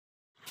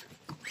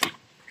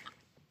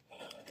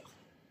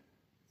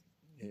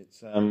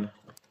It's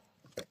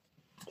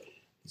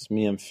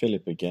me and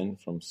Philip again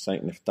from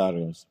Saint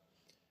Neftarios.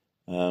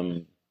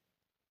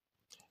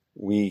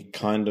 We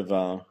kind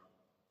of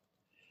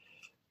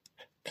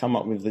come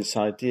up with this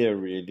idea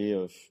really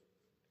of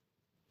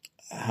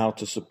how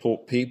to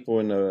support people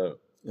in a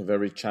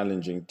very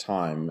challenging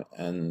time,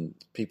 and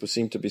people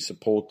seem to be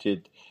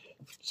supported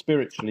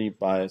spiritually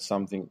by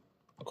something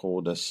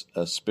called a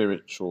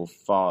spiritual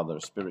father,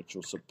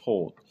 spiritual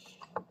support.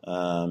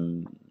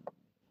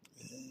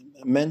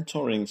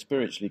 Mentoring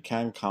spiritually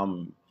can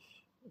come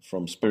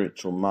from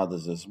spiritual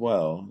mothers as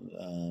well.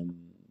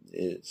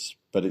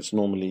 But it's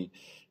normally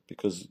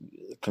because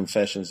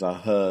confessions are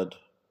heard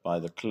by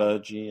the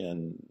clergy,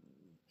 and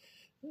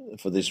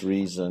for this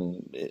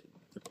reason, the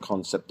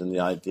concept and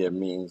the idea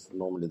means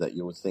normally that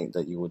you would think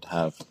that you would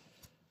have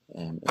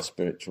a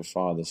spiritual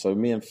father. So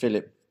me and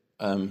Philip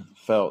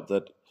felt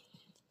that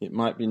it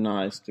might be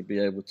nice to be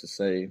able to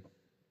say,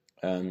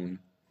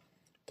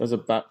 does a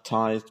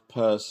baptized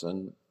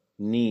person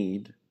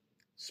need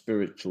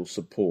spiritual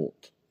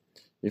support?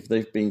 If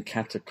they've been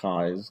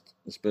catechized,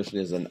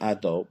 especially as an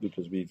adult,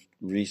 because we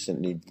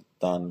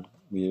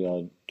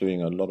are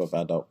doing a lot of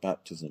adult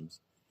baptisms,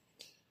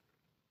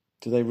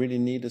 do they really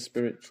need a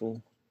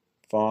spiritual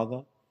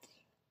father?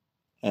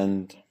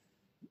 And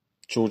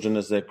children,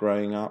 as they're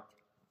growing up,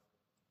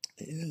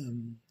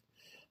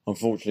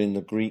 unfortunately in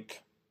the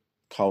Greek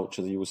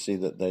culture, you will see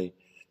that they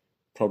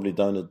probably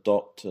don't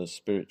adopt a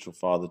spiritual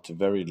father till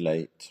very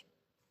late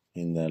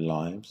in their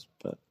lives.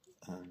 But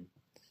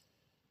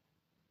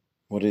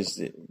what is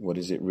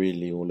it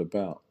really all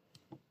about?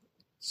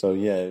 So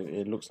yeah,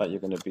 it looks like you're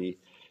going to be.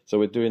 So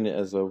we're doing it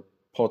as a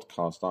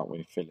podcast, aren't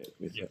we, Philip?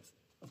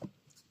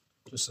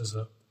 Just as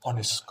an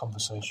honest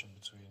conversation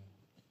between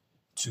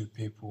two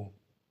people,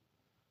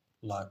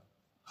 like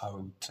how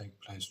it would take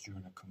place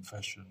during a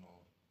confession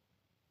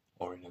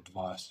or in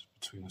advice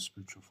between a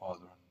spiritual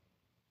father and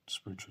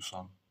spiritual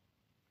son.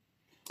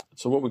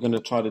 So what we're going to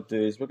try to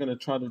do is we're going to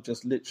try to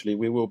just literally,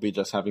 we will be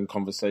just having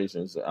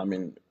conversations. I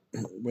mean,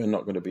 we're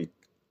not going to be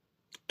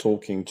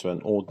talking to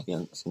an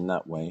audience in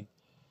that way.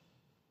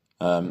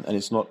 And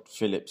it's not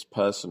Philip's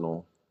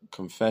personal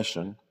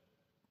confession,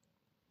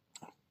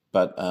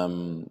 but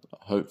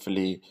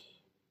hopefully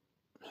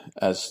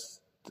as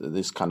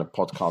this kind of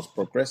podcast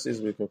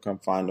progresses, we can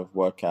kind of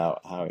work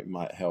out how it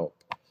might help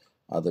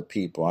other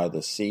people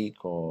either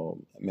seek or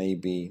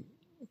maybe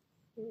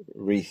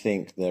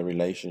rethink their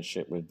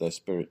relationship with their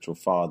spiritual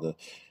father.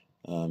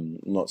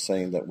 Not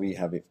saying that we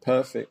have it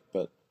perfect,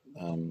 but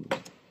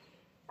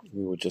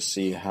we will just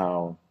see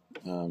how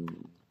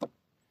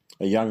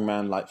a young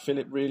man like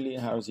Philip really,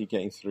 how is he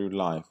getting through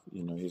life?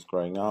 You know, he's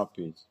growing up,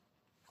 he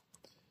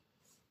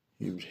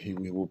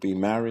will be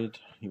married,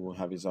 he will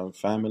have his own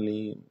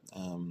family,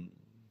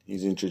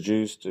 he's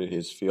introduced to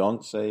his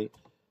fiancée,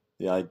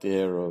 the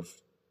idea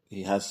of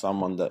he has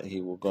someone that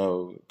he will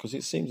go, because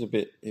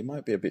it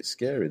might be a bit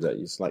scary that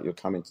it's like you're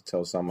coming to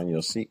tell someone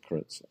your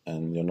secrets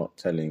and you're not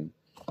telling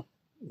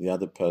the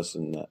other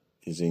person that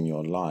is in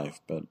your life,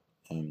 but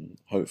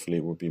hopefully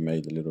it will be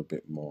made a little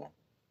bit more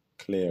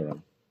clearer.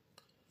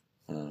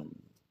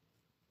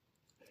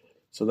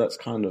 So that's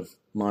kind of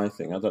my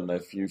thing. I don't know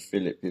if you,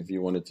 Philip, if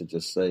you wanted to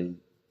just say,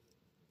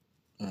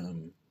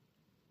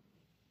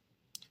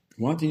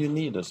 why do you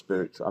need a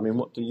spiritual? I mean,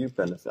 what do you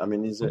benefit? I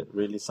mean, is it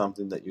really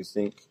something that you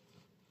think?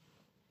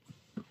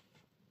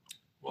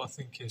 Well, I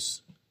think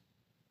it's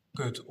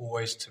good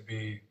always to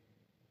be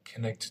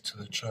connected to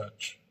the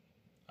church,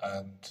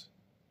 and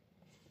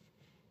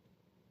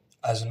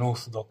as an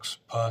Orthodox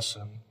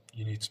person,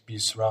 you need to be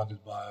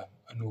surrounded by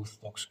an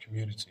Orthodox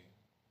community,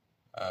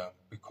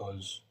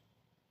 because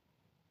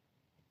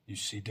you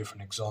see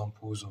different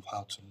examples of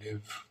how to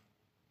live,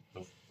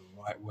 the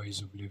right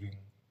ways of living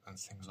and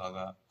things like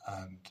that,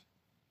 and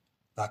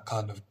that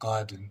kind of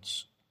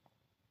guidance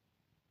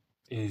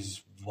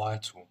is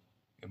vital,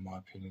 in my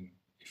opinion,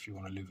 if you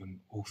want to live an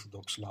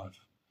Orthodox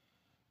life.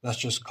 That's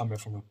just coming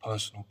from a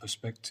personal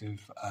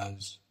perspective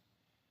as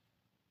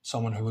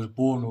someone who was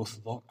born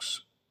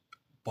Orthodox,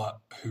 but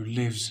who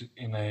lives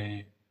in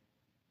a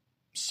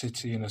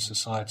city, in a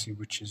society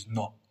which is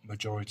not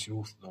majority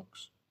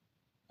Orthodox.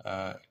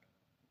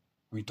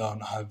 We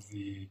don't have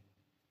the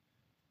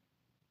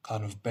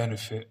kind of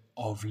benefit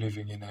of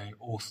living in an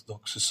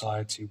Orthodox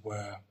society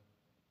where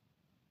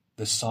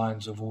the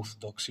signs of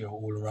Orthodoxy are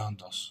all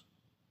around us.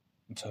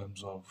 In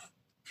terms of,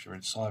 if you're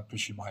in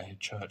Cyprus, you might hear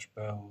church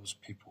bells,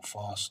 people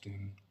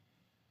fasting,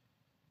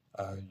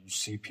 you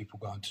see people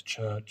going to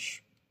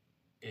church.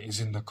 It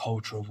is in the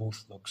culture of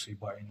Orthodoxy,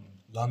 but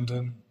in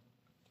London,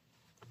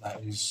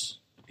 that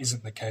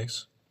isn't the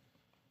case.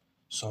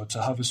 So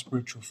to have a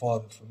spiritual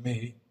father for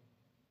me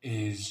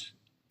is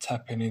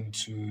tapping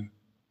into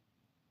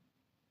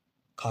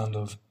kind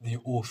of the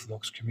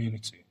Orthodox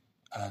community,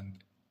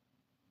 and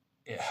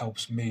it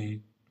helps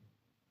me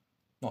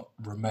not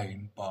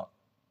remain, but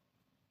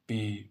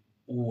be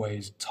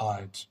always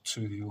tied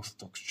to the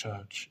Orthodox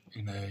Church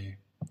in a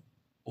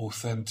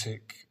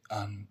authentic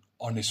and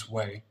honest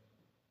way,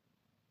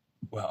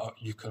 where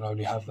you can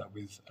only have that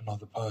with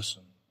another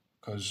person,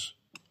 because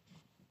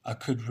I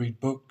could read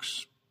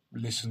books,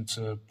 listen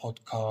to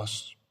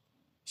podcasts,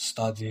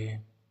 study,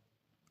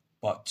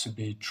 but to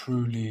be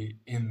truly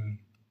in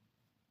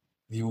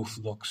the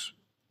Orthodox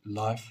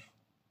life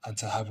and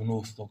to have an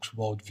Orthodox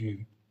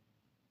worldview,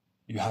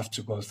 you have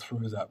to go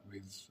through that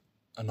with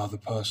another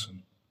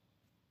person.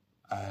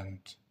 And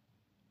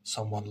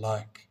someone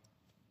like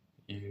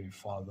you,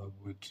 Father,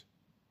 would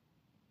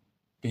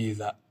be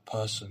that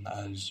person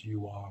as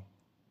you are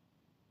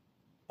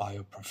by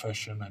your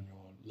profession and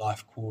your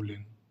life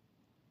calling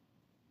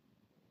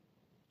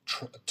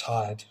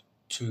tied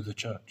to the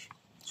church.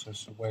 So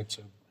it's a way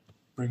to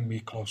bring me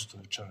close to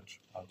the church,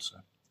 I would say.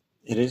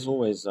 It is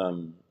always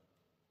a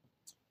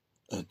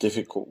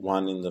difficult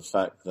one in the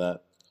fact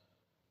that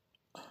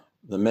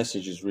the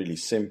message is really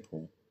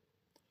simple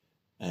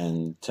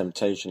and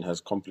temptation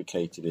has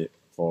complicated it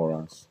for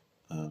us.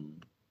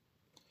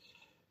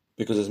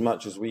 Because as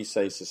much as we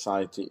say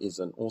society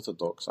isn't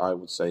orthodox, I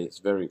would say it's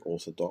very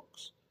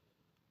orthodox.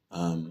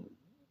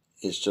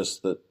 It's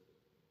just that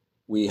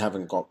we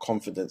haven't got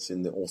confidence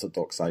in the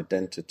orthodox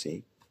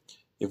identity.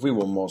 If we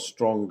were more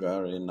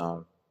stronger in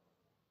our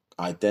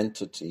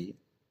identity,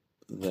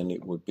 then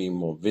it would be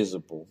more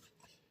visible.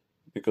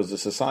 Because the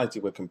society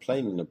we're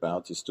complaining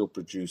about is still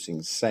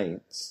producing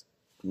saints,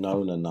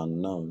 known and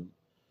unknown.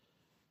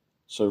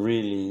 So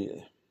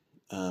really,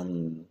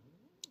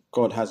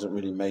 God hasn't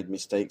really made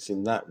mistakes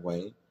in that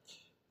way.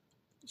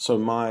 So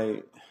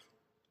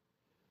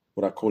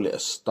would I call it a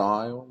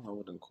style? I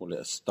wouldn't call it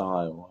a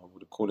style. I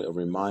would call it a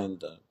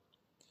reminder.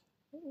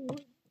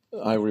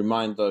 I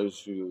remind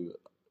those who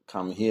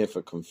come here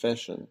for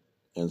confession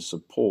and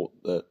support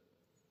that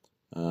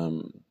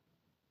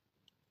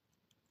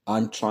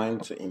I'm trying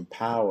to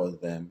empower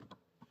them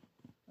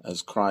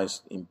as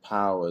Christ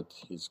empowered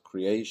his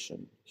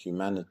creation,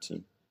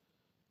 humanity,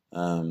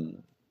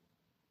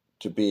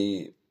 to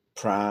be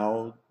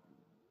proud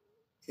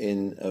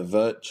in a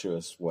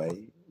virtuous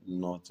way,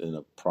 not in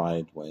a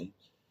pride way,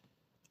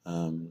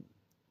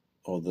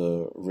 or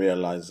the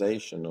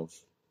realization of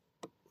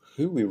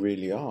who we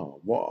really are.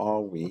 What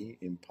are we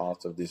in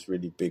part of this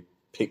really big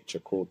picture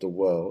called the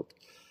world?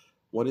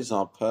 What is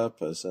our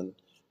purpose? And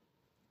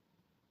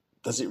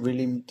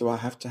do I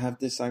have to have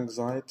this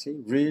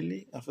anxiety?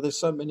 Really? There's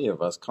so many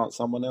of us. Can't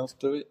someone else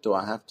do it? Do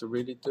I have to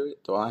really do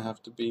it? Do I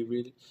have to be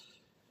really?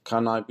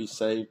 Can I be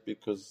saved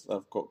because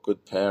I've got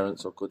good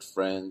parents or good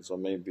friends or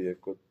maybe a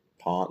good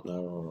partner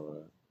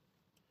or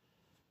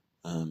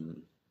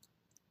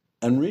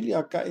and really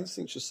our gut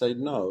instinct should say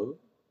no,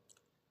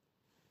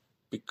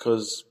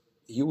 because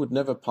you would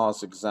never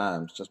pass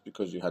exams just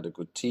because you had a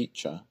good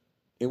teacher.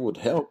 It would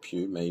help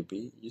you,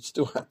 maybe. You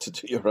still have to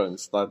do your own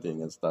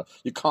studying and stuff.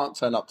 You can't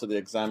turn up to the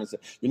exam and say,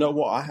 you know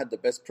what, I had the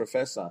best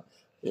professor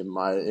in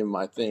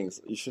my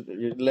things.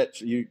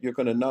 You're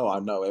going to know I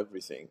know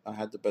everything. I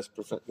had the best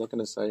professor. They're going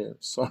to say,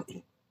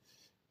 sorry,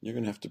 you're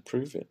going to have to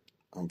prove it,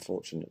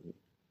 unfortunately.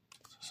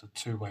 It's a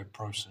two-way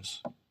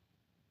process, in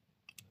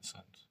a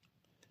sense.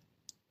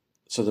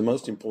 So the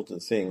most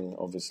important thing,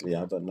 obviously,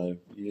 I don't know,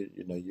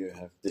 you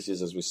have, this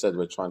is, as we said,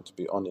 we're trying to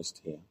be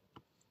honest here.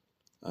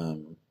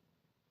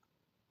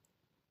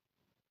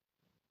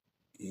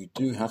 You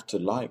do have to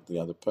like the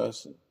other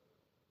person.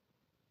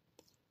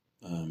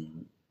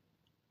 And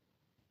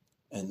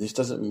this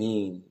doesn't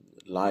mean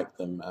like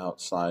them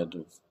outside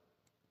of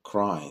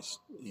Christ.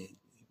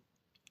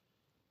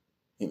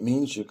 It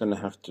means you're going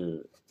to have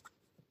to,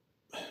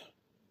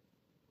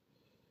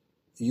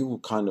 you will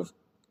kind of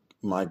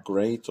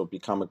migrate or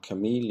become a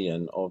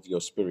chameleon of your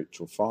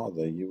spiritual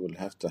father. You will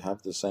have to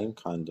have the same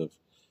kind of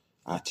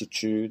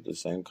attitude, the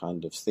same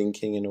kind of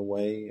thinking in a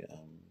way.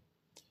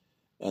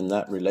 And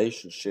that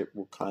relationship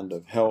will kind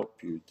of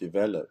help you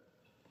develop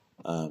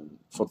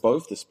for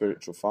both the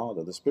spiritual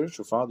father. The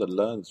spiritual father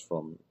learns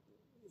from,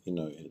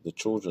 the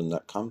children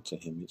that come to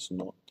him. It's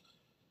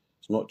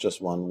not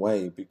just one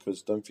way,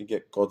 because don't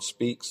forget, God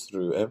speaks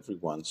through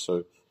everyone.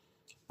 So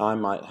I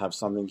might have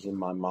something in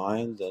my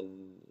mind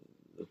and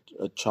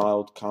a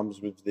child comes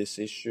with this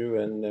issue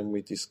and then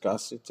we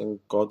discuss it and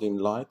God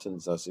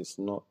enlightens us. It's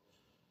not...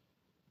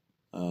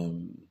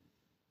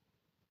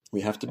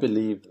 we have to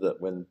believe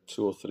that when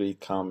 2 or 3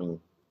 come in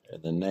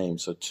the name,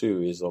 so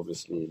 2 is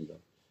obviously in the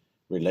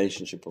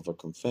relationship of a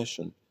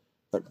confession,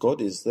 that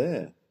God is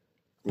there.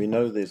 We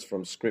know this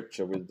from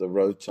scripture with the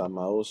road to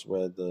Emmaus,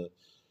 where the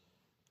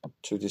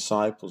 2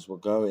 disciples were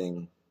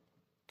going,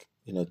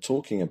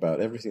 talking about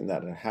everything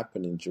that had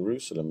happened in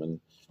Jerusalem.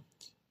 And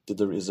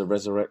is the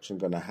resurrection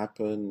going to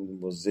happen?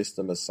 Was this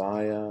the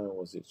Messiah?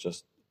 Was it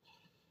just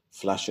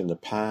flash in the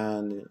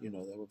pan? They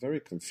were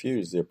very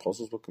confused. The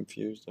apostles were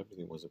confused.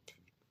 Everything was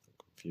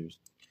confused.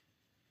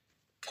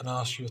 Can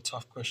I ask you a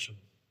tough question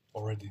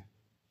already,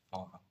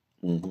 Father?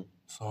 Mm-hmm.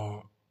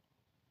 So,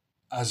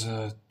 as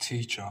a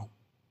teacher,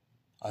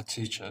 I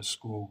teach at a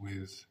school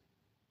with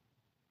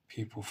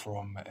people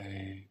from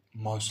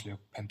mostly a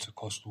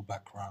Pentecostal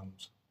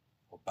background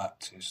or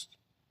Baptist,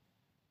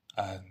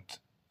 and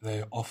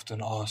they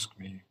often ask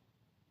me,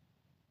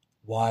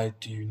 why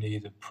do you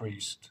need a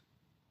priest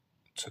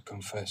to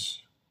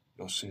confess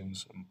your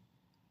sins? And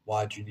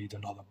why do you need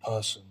another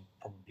person,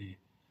 probably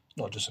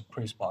not just a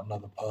priest, but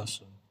another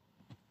person,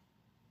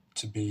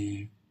 to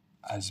be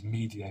as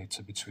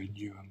mediator between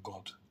you and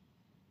God?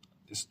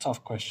 It's a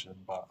tough question,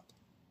 but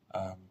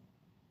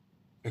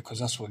because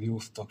that's what the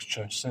Orthodox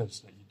Church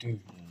says, that you do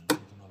need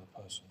another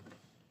person.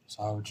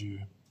 So how would you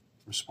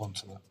respond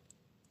to that?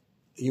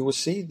 You will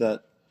see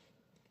that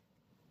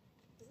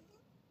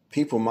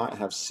people might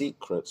have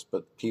secrets,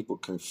 but people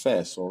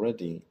confess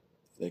already.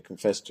 They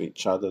confess to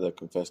each other, they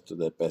confess to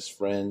their best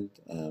friend.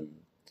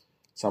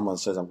 Someone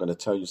says, I'm going to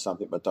tell you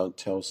something, but don't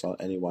tell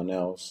anyone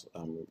else.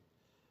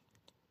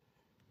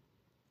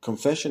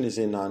 Confession is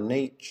in our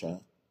nature,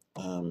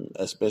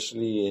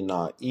 especially in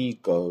our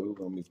ego.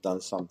 When we've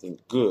done something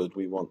good,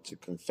 we want to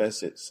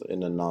confess it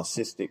in a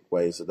narcissistic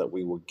way so that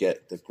we will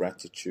get the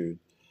gratitude.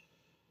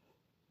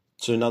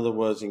 To, in other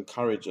words,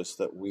 encourage us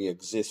that we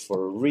exist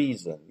for a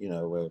reason. You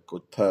know, we're a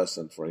good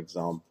person, for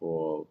example,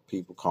 or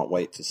people can't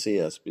wait to see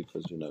us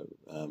because,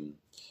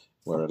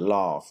 we're a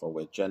laugh, or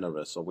we're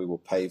generous, or we will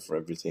pay for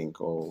everything,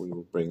 or we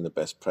will bring the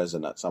best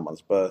present at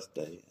someone's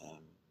birthday.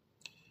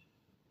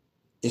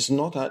 It's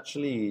not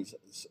actually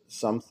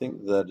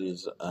something that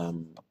is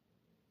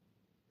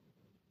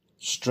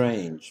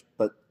strange,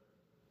 but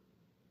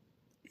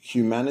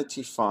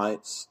humanity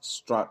fights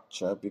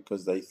structure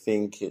because they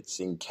think it's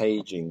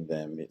encaging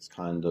them, it's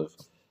kind of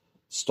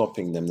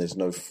stopping them. There's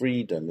no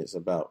freedom, it's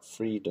about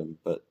freedom,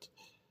 but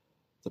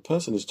the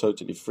person is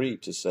totally free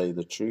to say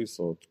the truth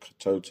or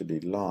totally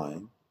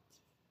lie.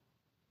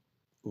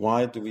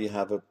 Why do we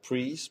have a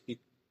priest?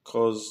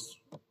 Because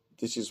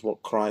this is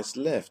what Christ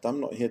left.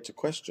 I'm not here to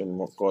question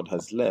what God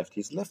has left.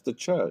 He's left the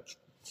church.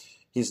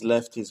 He's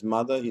left his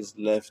mother, he's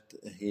left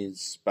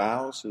his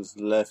spouse, he's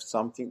left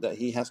something that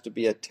he has to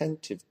be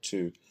attentive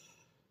to.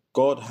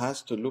 God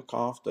has to look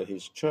after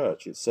his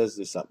church. It says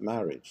this at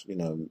marriage. You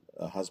know,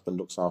 a husband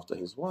looks after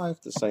his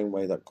wife the same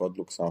way that God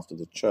looks after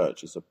the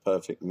church. It's a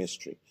perfect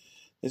mystery.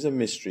 There's a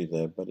mystery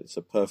there, but it's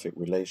a perfect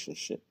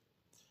relationship.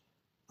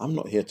 I'm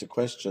not here to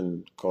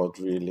question God,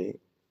 really.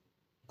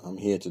 I'm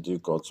here to do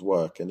God's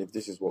work. And if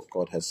this is what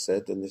God has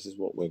said, then this is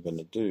what we're going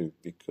to do,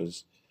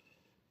 because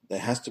there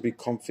has to be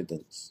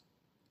confidence.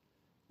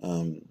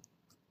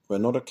 We're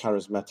not a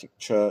charismatic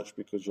church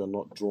because you're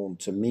not drawn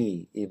to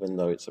me, even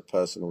though it's a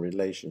personal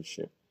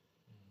relationship.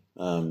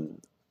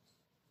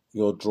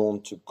 You're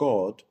drawn to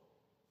God,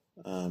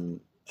 and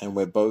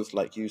we're both,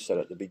 like you said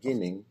at the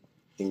beginning,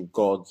 in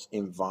God's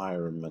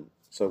environment.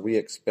 So we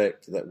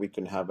expect that we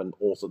can have an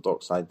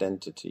orthodox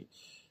identity.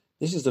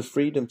 This is the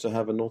freedom to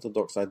have an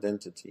orthodox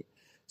identity.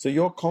 So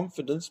your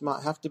confidence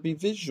might have to be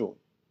visual.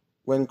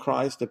 When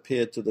Christ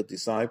appeared to the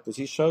disciples,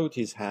 he showed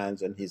his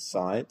hands and his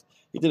side.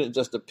 He didn't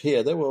just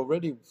appear. They were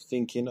already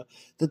thinking,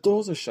 the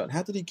doors are shut.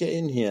 How did he get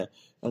in here?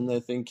 And they're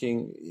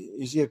thinking,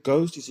 is he a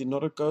ghost? Is he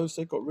not a ghost?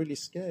 They got really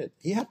scared.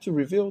 He had to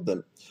reveal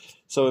them.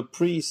 So a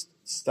priest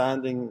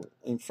standing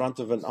in front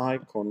of an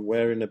icon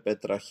wearing a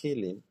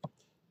bedrachilim,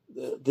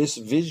 this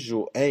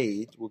visual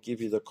aid will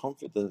give you the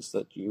confidence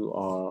that you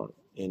are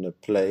in a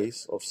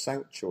place of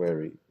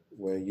sanctuary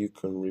where you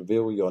can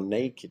reveal your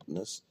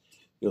nakedness,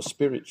 your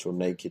spiritual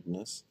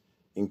nakedness,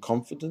 in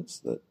confidence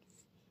that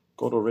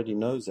God already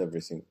knows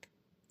everything.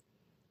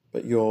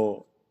 But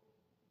you're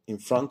in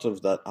front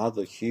of that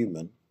other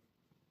human,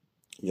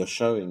 you're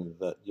showing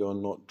that you're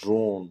not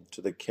drawn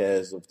to the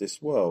cares of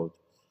this world.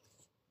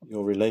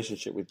 Your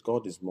relationship with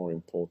God is more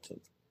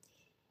important.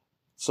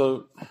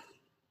 So,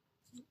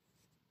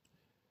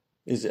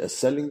 is it a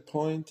selling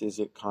point? Is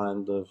it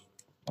kind of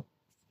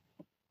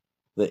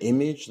the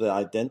image, the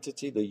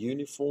identity, the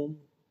uniform?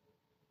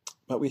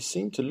 But we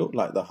seem to look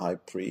like the high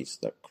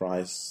priest that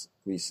Christ,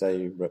 we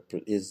say,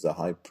 is the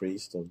high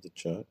priest of the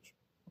church.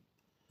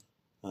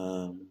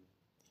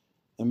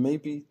 And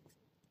maybe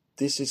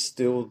this is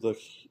still the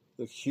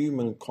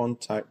human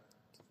contact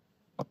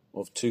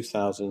of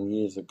 2,000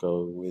 years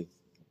ago with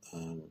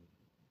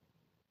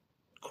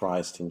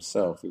Christ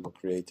himself. We were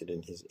created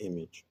in his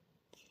image.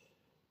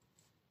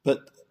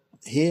 But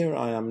here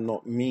I am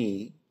not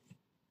me.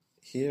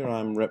 Here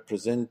I'm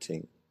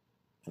representing,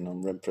 and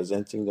I'm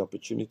representing the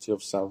opportunity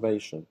of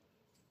salvation.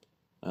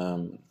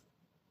 And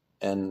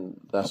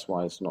that's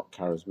why it's not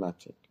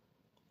charismatic.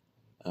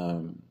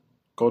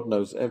 God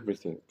knows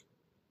everything,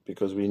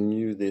 because we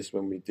knew this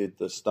when we did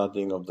the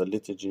studying of the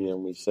liturgy,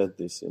 and we said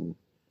this in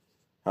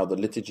how the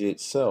liturgy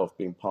itself,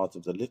 being part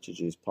of the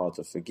liturgy, is part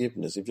of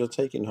forgiveness. If you're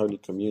taking Holy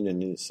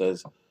Communion and it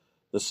says,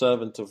 the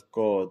servant of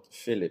God,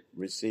 Philip,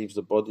 receives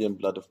the body and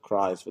blood of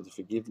Christ for the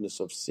forgiveness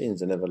of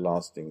sins and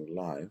everlasting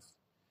life.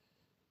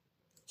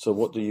 So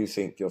what do you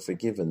think you're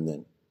forgiven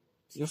then?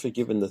 You're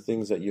forgiven the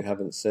things that you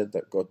haven't said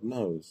that God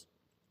knows.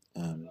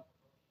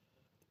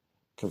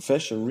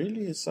 Confession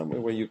really is somewhere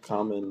where you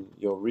come and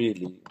you're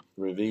really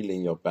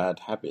revealing your bad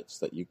habits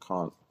that you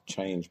can't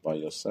change by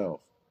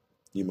yourself.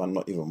 You might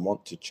not even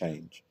want to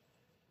change.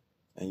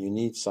 And you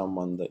need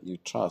someone that you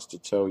trust to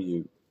tell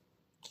you,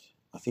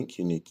 I think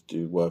you need to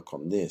do work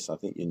on this. I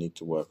think you need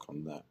to work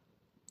on that.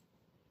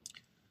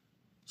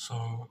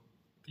 So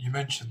you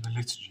mentioned the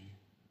liturgy.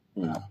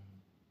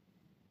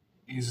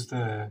 Is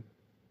there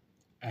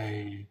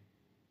a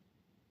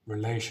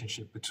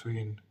relationship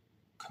between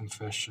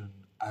confession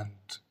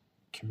and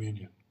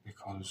communion,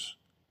 because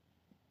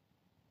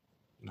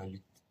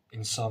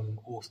in some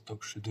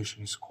Orthodox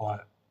traditions,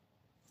 quite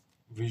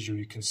visual.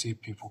 You can see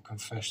people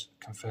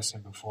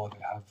confessing before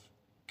they have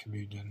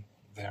communion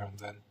there and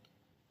then.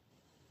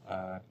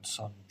 In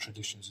some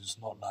traditions, it's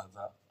not like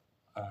that.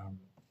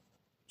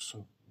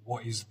 So,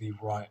 what is the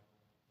right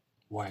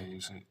way?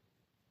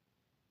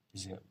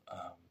 Is it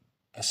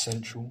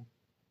essential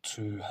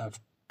to have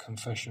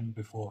confession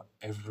before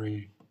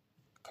every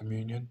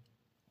communion,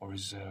 or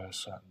is there a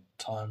certain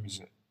time? Is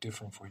it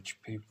different for each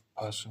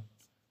person?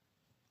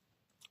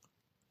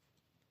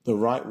 The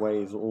right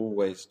way is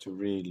always to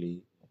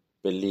really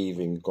believe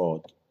in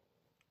God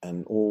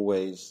and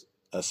always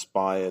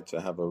aspire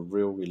to have a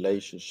real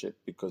relationship,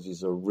 because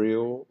He's a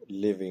real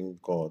living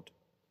God.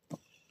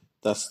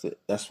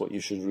 That's what you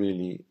should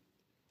really.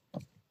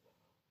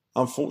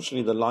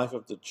 Unfortunately, the life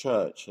of the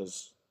church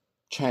has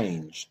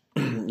changed.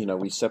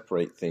 We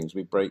separate things,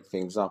 we break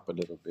things up a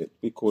little bit.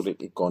 We call it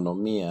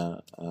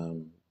economia.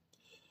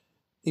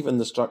 Even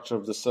the structure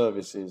of the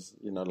services,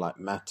 like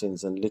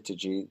matins and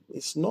liturgy,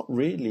 it's not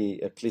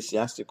really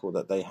ecclesiastical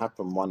that they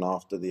happen one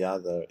after the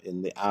other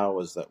in the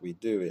hours that we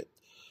do it.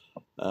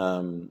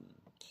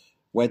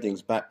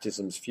 Weddings,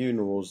 baptisms,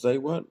 funerals, they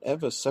weren't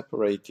ever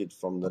separated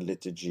from the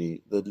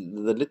liturgy. The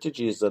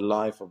liturgy is the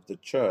life of the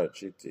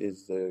church. It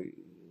is a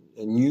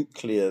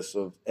nucleus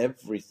of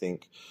everything,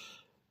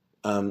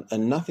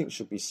 and nothing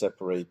should be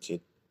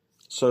separated.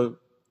 So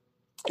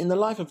in the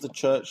life of the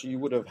church, you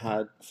would have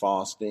had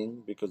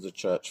fasting, because the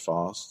church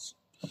fasts.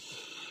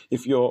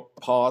 If you're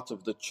part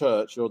of the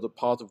church, you're the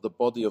part of the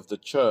body of the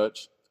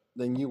church,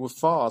 then you will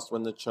fast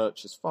when the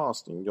church is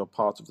fasting. You're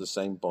part of the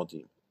same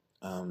body.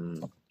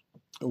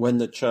 When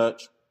the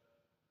church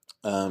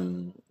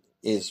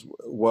is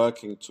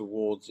working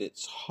towards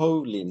its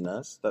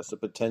holiness, that's the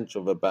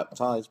potential of a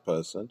baptized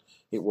person,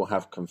 it will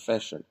have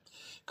confession.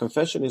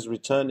 Confession is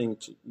returning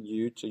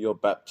you to your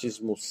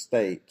baptismal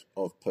state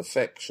of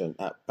perfection.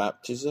 At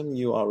baptism,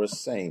 you are a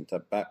saint.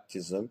 At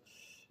baptism,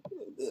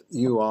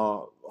 you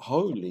are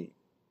holy.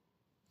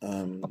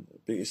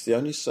 It's the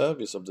only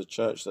service of the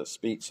church that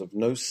speaks of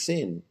no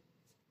sin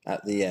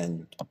at the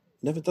end.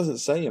 Never doesn't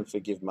say, and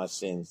forgive my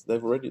sins.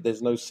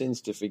 There's no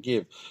sins to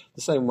forgive.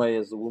 The same way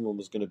as the woman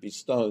was going to be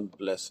stoned,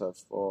 bless her,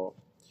 for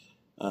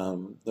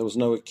there was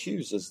no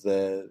accusers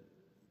there.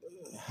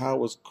 How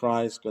was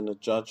Christ going to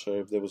judge her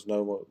if there was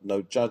no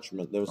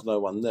judgment? There was no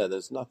one there.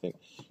 There's nothing.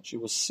 She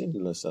was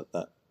sinless at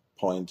that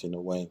point, in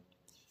a way.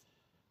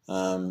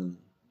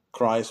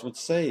 Christ would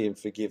say, in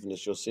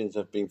forgiveness, your sins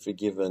have been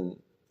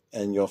forgiven,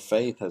 and your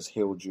faith has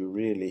healed you,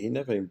 really. He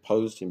never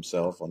imposed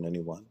himself on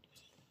anyone.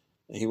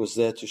 He was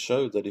there to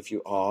show that if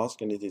you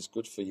ask and it is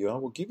good for you, I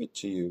will give it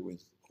to you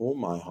with all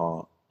my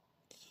heart.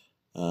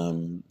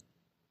 So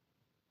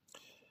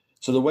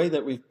the way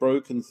that we've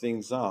broken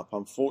things up,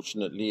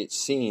 unfortunately, it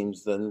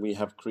seems then we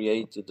have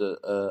created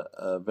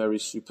a very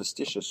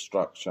superstitious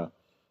structure,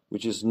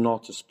 which is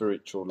not a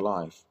spiritual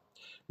life.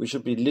 We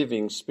should be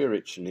living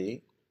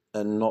spiritually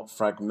and not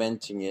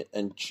fragmenting it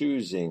and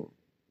choosing,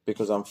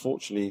 because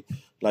unfortunately,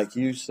 like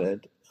you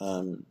said,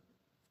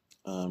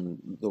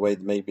 the way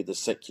maybe the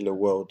secular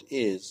world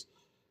is,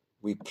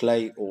 we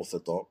play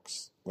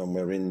orthodox when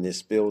we're in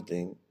this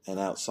building, and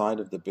outside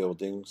of the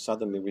building,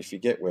 suddenly we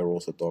forget we're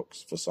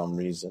orthodox for some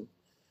reason,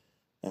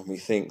 and we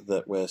think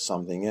that we're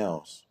something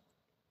else,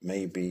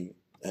 maybe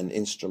an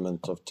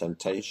instrument of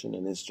temptation,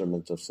 an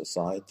instrument of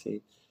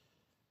society.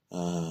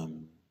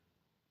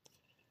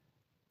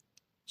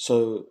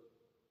 So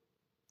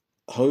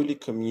Holy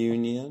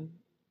Communion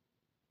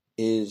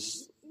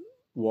is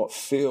what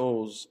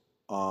fills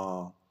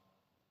our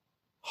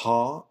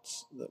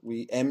hearts, that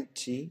we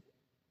empty,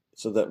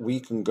 so that we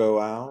can go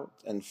out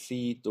and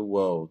feed the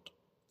world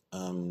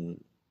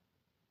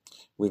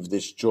with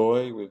this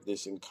joy, with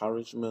this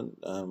encouragement,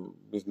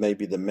 with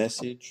maybe the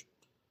message.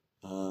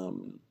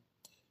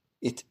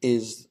 It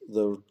is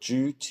the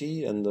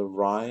duty and the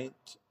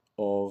right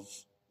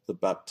of the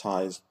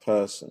baptized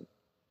person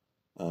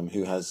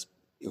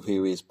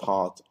who is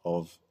part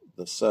of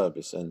the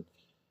service, and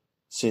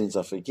sins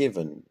are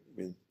forgiven.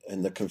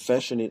 In the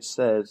confession it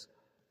says,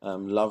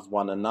 love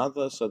one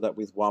another so that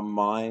with one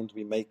mind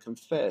we may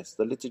confess.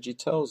 The liturgy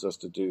tells us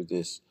to do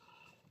this,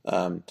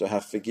 to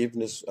have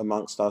forgiveness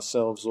amongst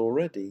ourselves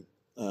already.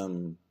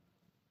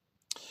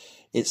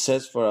 It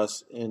says for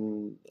us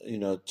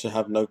to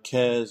have no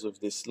cares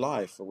of this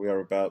life, for we are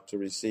about to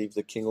receive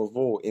the King of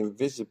all,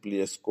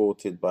 invisibly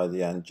escorted by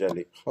the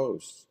angelic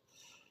hosts.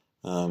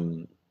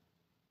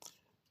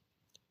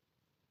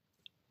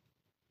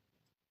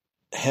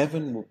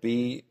 Heaven will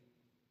be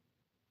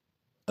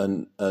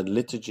a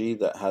liturgy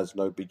that has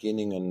no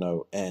beginning and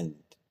no end.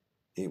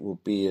 It will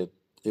be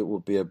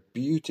a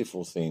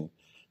beautiful thing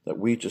that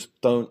we just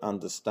don't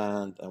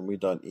understand, and we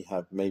don't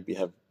have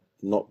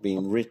not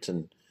been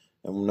written,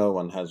 and no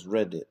one has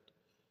read it.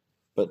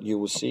 But you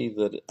will see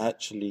that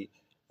actually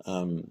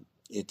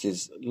it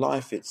is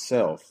life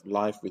itself,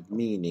 life with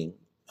meaning.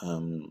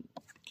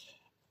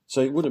 So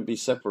it wouldn't be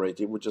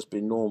separated, it would just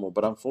be normal.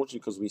 But unfortunately,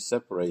 because we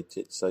separate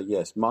it, so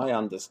yes, my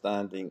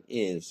understanding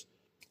is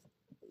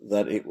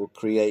that it will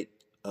create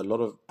a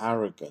lot of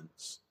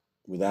arrogance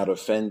without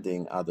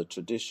offending other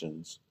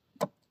traditions.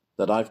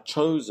 That I've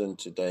chosen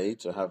today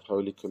to have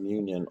Holy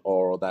Communion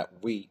or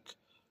that week,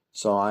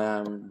 so I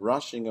am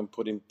rushing and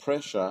putting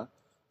pressure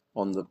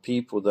on the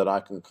people that I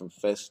can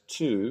confess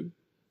to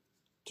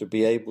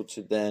be able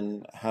to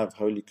then have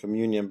Holy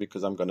Communion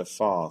because I'm going to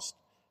fast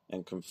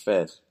and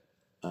confess.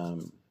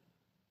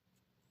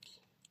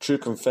 True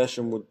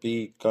confession would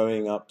be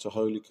going up to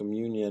Holy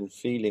Communion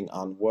feeling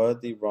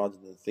unworthy rather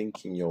than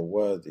thinking you're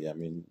worthy. I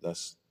mean,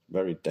 that's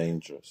very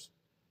dangerous.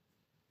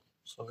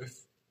 So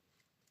if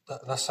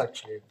that's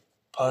actually,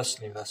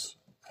 personally, that's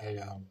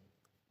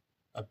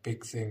a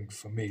big thing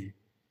for me,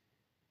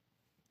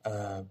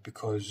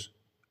 because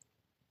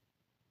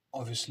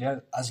obviously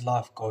as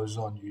life goes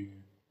on, you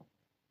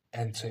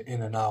enter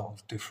in and out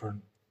of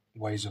different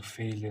ways of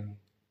feeling,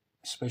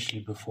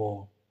 especially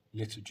before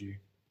liturgy.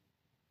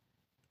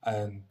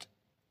 And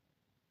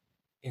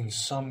in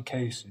some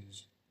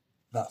cases,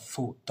 that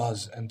thought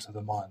does enter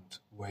the mind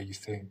where you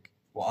think,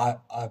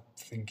 well, I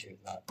think it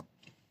that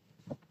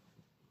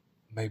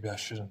maybe I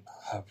shouldn't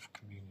have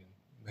communion.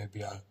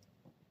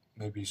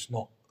 Maybe it's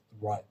not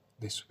right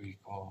this week,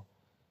 or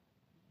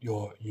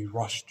you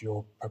rushed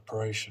your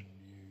preparation,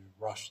 you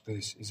rushed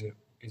this. Is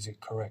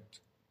it correct?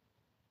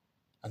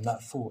 And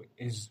that thought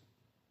is,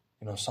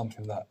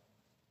 something that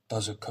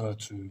does occur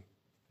to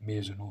me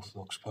as an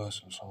Orthodox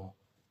person. So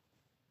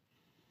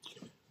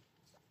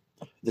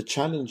the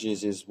challenge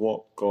is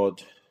what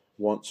God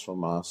wants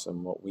from us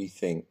and what we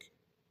think.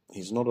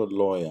 He's not a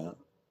lawyer,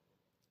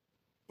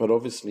 but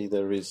obviously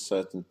there is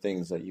certain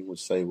things that you would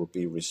say would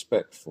be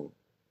respectful.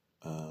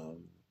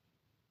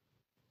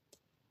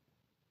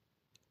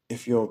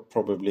 If you're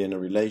probably in a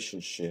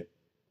relationship,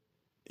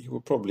 you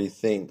would probably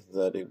think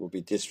that it would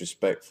be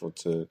disrespectful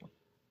to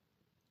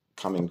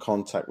come in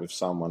contact with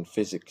someone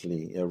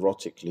physically,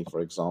 erotically, for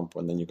example,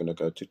 and then you're going to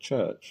go to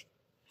church.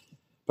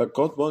 But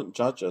God won't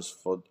judge us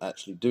for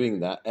actually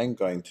doing that and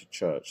going to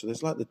church. So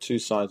there's like the two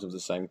sides of the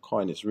same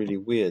coin. It's really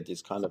weird.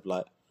 It's kind of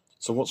like,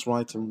 so what's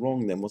right and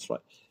wrong then? What's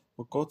right?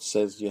 Well, God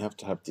says you have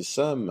to have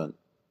discernment.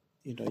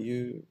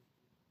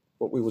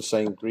 What we would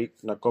say in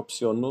Greek,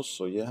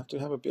 nagopsionoso, you have to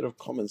have a bit of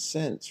common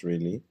sense,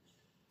 really.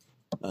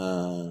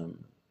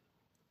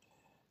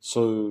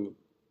 So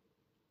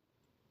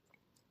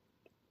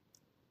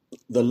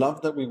the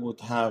love that we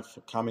would have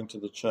for coming to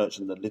the church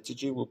and the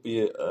liturgy will be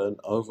an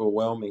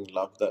overwhelming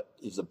love that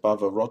is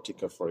above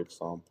erotica, for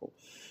example.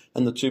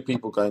 And the two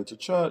people going to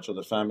church or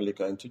the family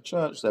going to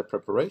church, their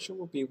preparation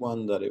will be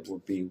one that it will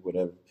be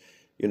whatever,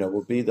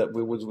 will be that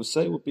we would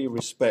say would be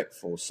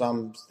respectful.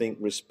 Some think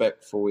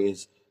respectful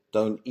is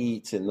don't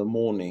eat in the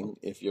morning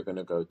if you're going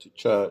to go to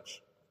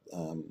church,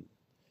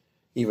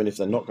 even if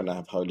they're not going to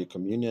have Holy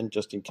Communion,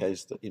 just in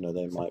case that,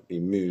 they might be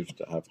moved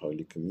to have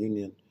Holy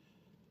Communion.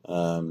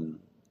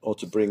 Or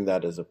to bring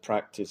that as a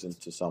practice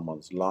into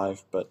someone's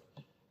life. But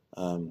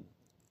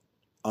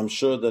I'm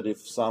sure that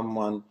if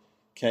someone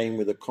came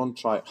with a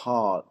contrite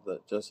heart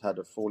that just had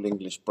a full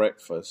English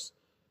breakfast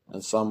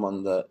and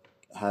someone that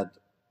had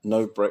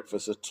no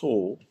breakfast at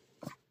all,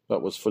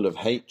 but was full of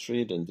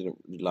hatred and didn't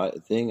really like a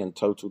thing and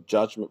total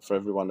judgment for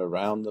everyone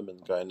around them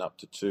and going up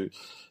to two,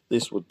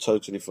 this would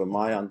totally, from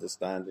my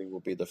understanding,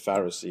 would be the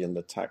Pharisee and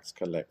the tax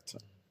collector.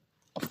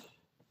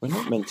 We're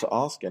not meant to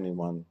ask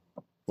anyone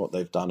what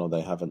they've done or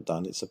they haven't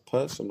done. It's a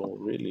personal,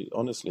 really,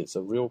 honestly, it's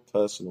a real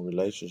personal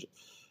relationship.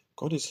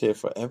 God is here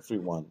for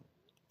everyone,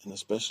 and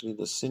especially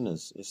the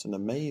sinners. It's an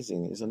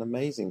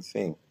amazing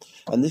thing.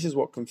 And this is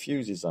what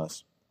confuses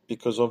us,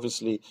 because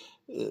obviously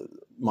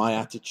my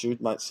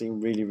attitude might seem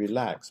really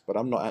relaxed, but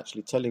I'm not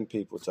actually telling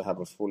people to have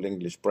a full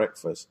English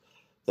breakfast.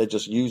 They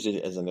just use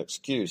it as an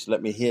excuse.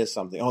 Let me hear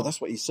something. Oh,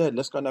 that's what he said.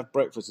 Let's go and have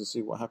breakfast and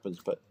see what happens.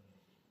 But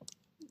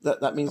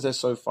that means they're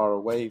so far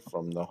away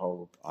from the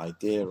whole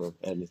idea of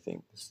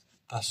anything.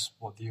 That's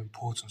what the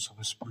importance of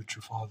a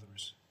spiritual father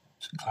is,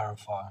 to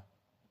clarify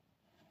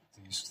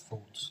these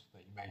thoughts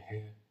that you may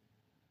hear,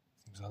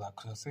 things like that.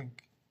 Because I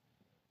think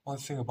one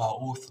thing about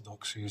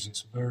Orthodoxy is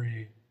it's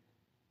very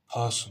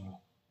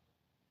personal,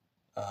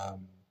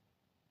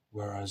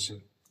 whereas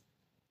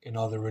in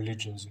other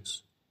religions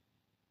it's,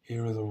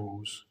 here are the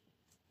rules,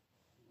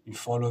 you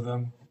follow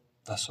them,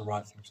 that's the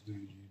right thing to do.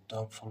 You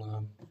don't follow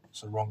them,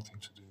 it's the wrong thing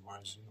to do.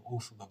 Whereas in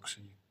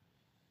Orthodoxy,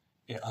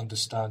 it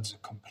understands the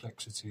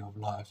complexity of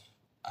life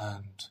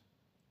and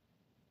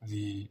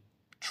the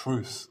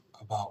truth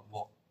about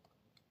what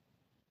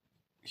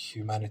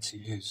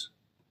humanity is.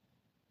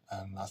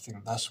 And I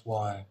think that's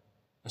why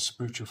a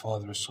spiritual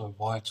father is so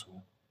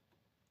vital,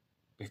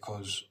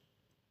 because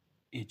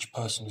each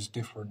person is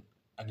different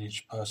and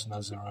each person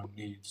has their own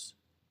needs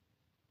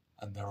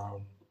and their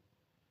own,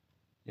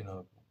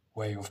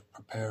 way of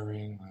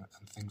preparing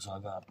and things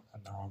like that,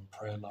 and their own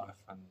prayer life.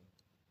 And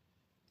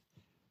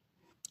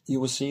you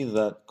will see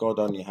that God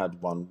only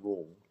had one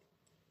rule.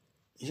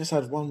 He just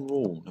had one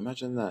rule.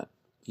 Imagine that.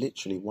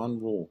 Literally one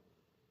rule.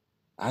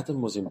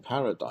 Adam was in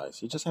paradise.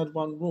 He just had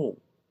one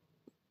rule.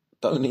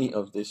 don't eat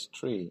of this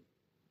tree,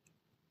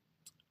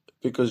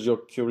 because your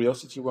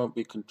curiosity won't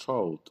be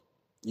controlled.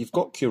 You've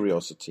got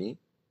curiosity,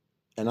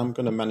 and I'm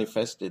going to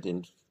manifest it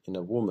in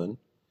a woman,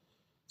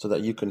 so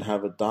that you can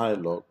have a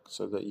dialogue,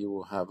 so that you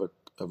will have a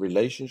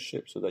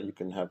relationship, so that you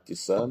can have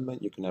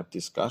discernment, you can have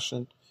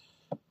discussion,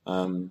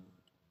 and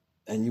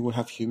you will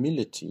have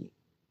humility.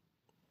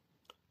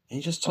 And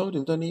he just told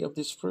him, don't eat of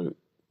this fruit.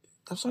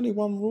 That's only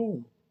one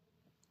rule.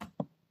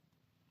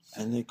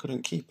 And they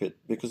couldn't keep it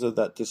because of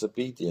that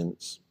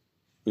disobedience.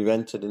 We've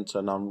entered into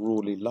an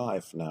unruly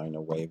life now, in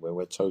a way, where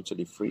we're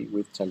totally free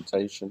with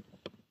temptation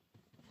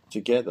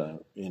together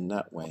in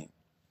that way.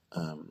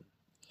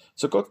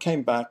 So God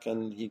came back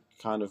and he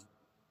kind of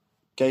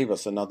gave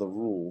us another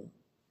rule.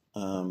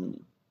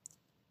 And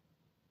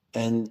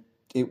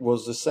it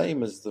was the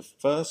same as the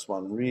first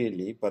one,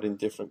 really, but in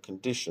different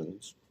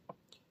conditions.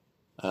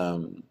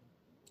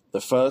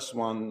 The first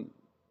one,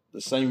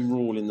 the same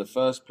rule in the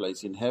first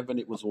place. In heaven,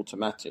 it was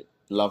automatic.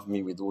 Love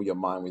me with all your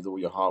mind, with all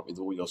your heart, with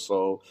all your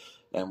soul,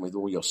 and with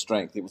all your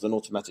strength. It was an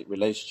automatic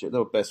relationship. They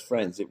were best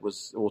friends. It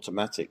was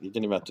automatic. You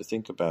didn't even have to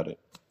think about it.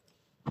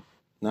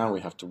 Now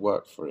we have to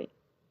work for it.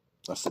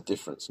 That's the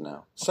difference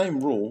now.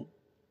 Same rule,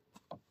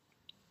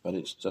 but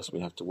it's just we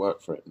have to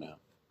work for it now.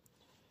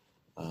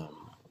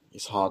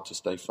 It's hard to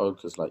stay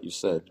focused, like you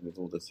said, with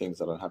all the things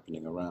that are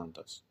happening around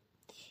us.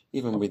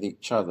 Even with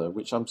each other,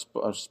 which I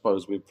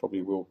suppose we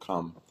probably will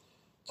come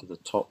to the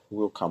top.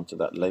 We'll come to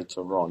that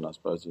later on, I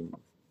suppose.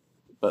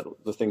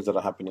 But the things that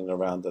are happening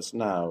around us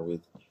now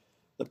with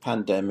the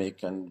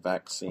pandemic and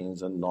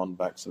vaccines and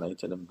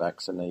non-vaccinated and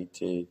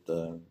vaccinated,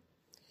 the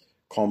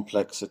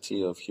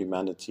complexity of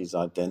humanity's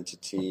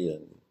identity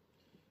and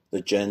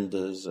the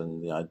genders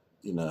and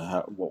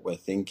what we're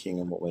thinking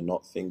and what we're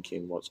not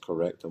thinking, what's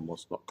correct and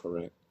what's not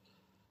correct.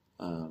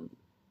 And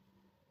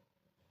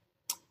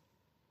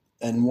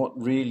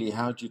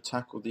how do you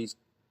tackle these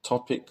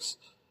topics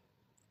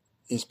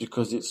is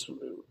because it's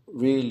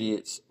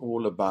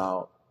all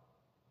about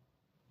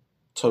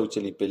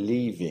totally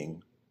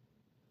believing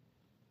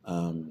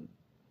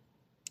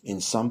in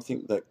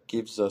something that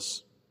gives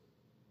us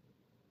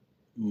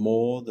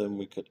more than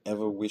we could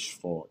ever wish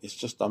for. It's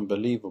just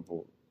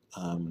unbelievable.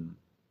 And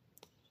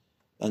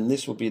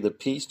this will be the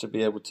peace to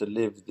be able to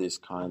live this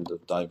kind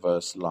of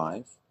diverse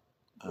life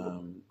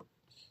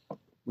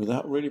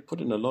without really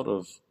putting a lot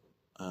of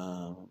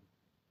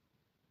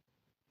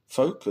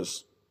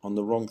focus on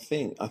the wrong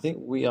thing. I think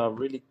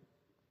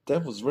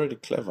devil's really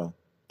clever.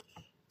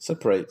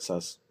 Separates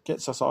us,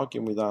 gets us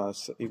arguing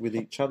with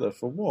each other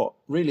for what?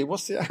 Really,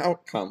 what's the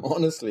outcome?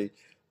 Honestly,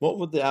 what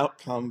would the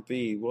outcome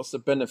be? What's the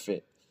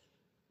benefit?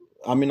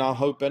 I mean, our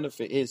whole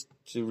benefit is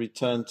to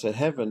return to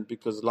heaven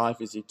because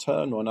life is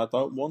eternal, and I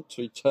don't want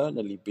to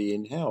eternally be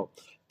in hell.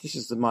 This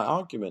is my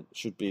argument.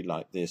 Should be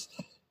like this,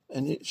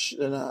 and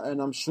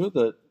I'm sure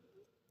that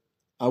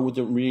I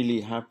wouldn't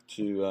really have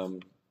to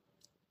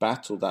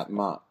battle that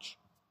much.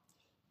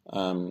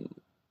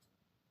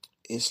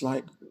 It's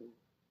like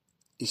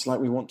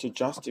we want to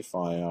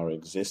justify our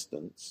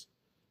existence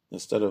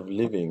instead of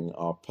living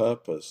our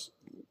purpose.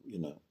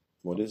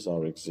 What is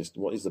our existence?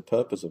 What is the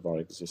purpose of our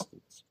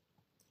existence?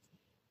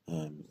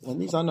 And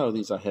I know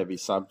these are heavy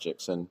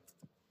subjects,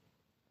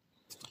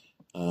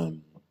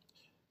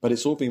 but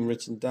it's all been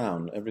written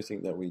down.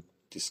 Everything that we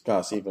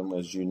discuss, even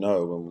as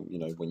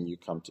when you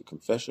come to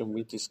confession,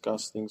 we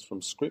discuss things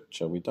from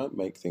Scripture. We don't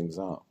make things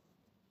up.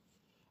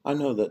 I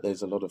know that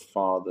there's a lot of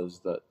fathers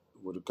that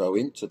would go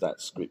into that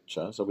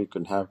Scripture, so we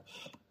can have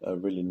a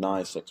really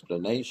nice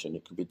explanation.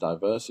 It can be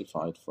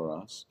diversified for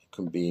us. It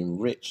can be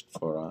enriched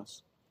for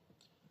us.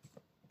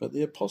 But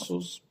the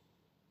apostles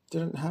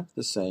didn't have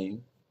the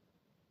same.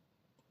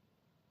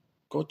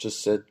 God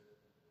just said,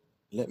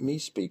 let me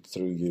speak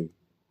through you.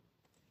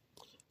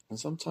 And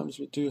sometimes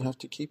we do have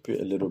to keep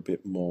it a little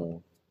bit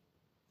more.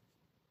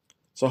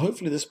 So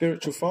hopefully the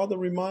spiritual father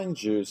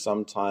reminds you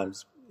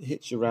sometimes,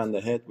 hits you around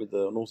the head with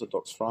an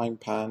orthodox frying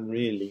pan,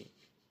 really.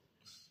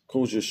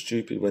 Calls you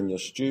stupid when you're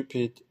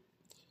stupid.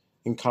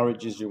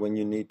 Encourages you when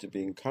you need to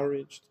be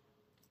encouraged.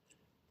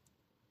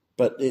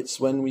 But it's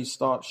when we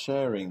start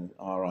sharing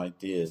our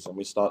ideas and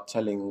we start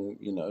telling,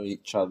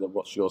 each other,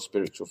 what's your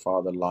spiritual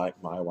father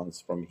like? My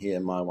one's from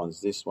here, my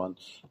one's this one.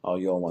 Oh,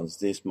 your one's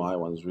this, my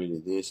one's really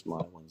this,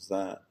 my one's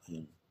that.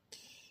 And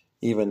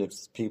even if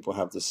people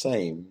have the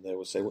same, they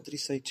will say, what did he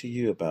say to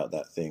you about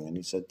that thing? And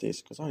he said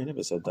this, because he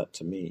never said that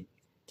to me.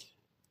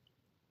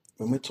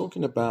 When we're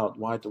talking about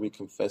why do we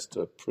confess to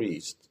a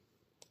priest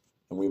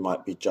and we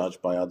might be judged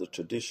by other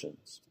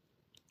traditions,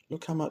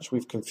 look how much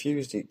we've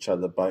confused each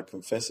other by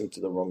confessing to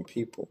the wrong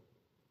people.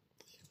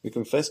 We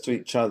confess to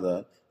each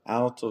other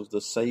out of the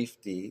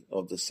safety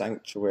of the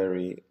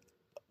sanctuary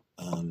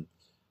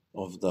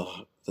of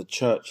the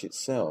church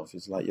itself.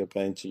 It's like you're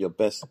going to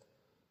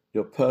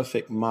your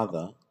perfect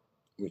mother,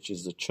 which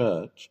is the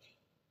church,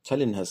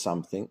 telling her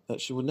something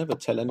that she would never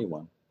tell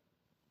anyone.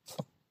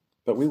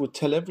 But we would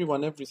tell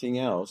everyone everything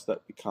else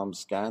that becomes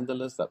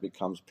scandalous, that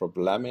becomes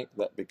problematic,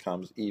 that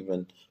becomes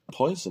even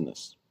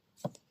poisonous.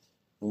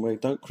 And we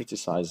don't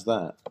criticize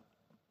that.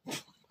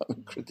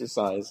 We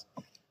criticize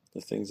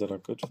the things that are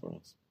good for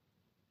us.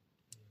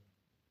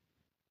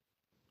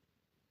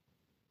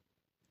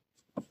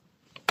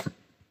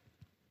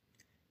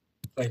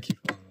 Thank you,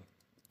 Father.